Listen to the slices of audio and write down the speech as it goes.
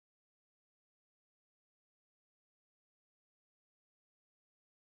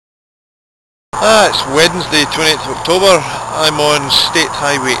It's Wednesday 28th of October. I'm on State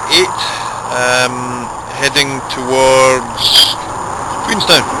Highway 8 heading towards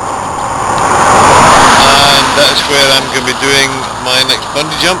Queenstown, and that's where I'm going to be doing my next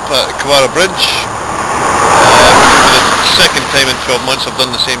bungee jump at Quara Bridge. For the second time in 12 months I've done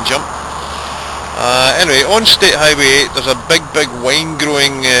the same jump. Anyway, on State Highway 8 there's a big wine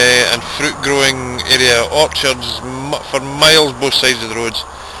growing and fruit growing area, orchards for miles both sides of the roads.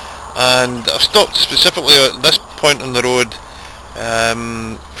 And I've stopped specifically at this point on the road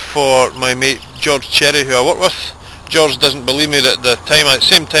for my mate George Cherry, who I work with. George doesn't believe me that at the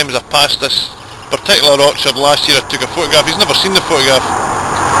same time as I passed this particular orchard last year I took a photograph. He's never seen the photograph,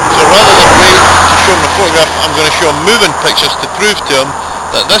 so rather than wait to show him the photograph, I'm going to show him moving pictures to prove to him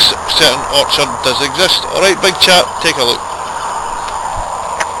that this certain orchard does exist. Alright, big chap, take a look.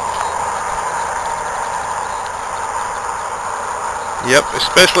 Yep,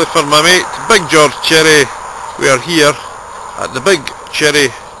 especially for my mate, Big George Cherry, we are here at the Big Cherry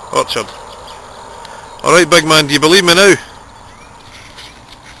Orchard. Alright, big man, do you believe me now?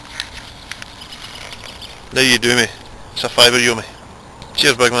 Now you do me. It's a fiver you owe me.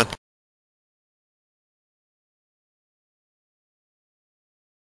 Cheers, big man.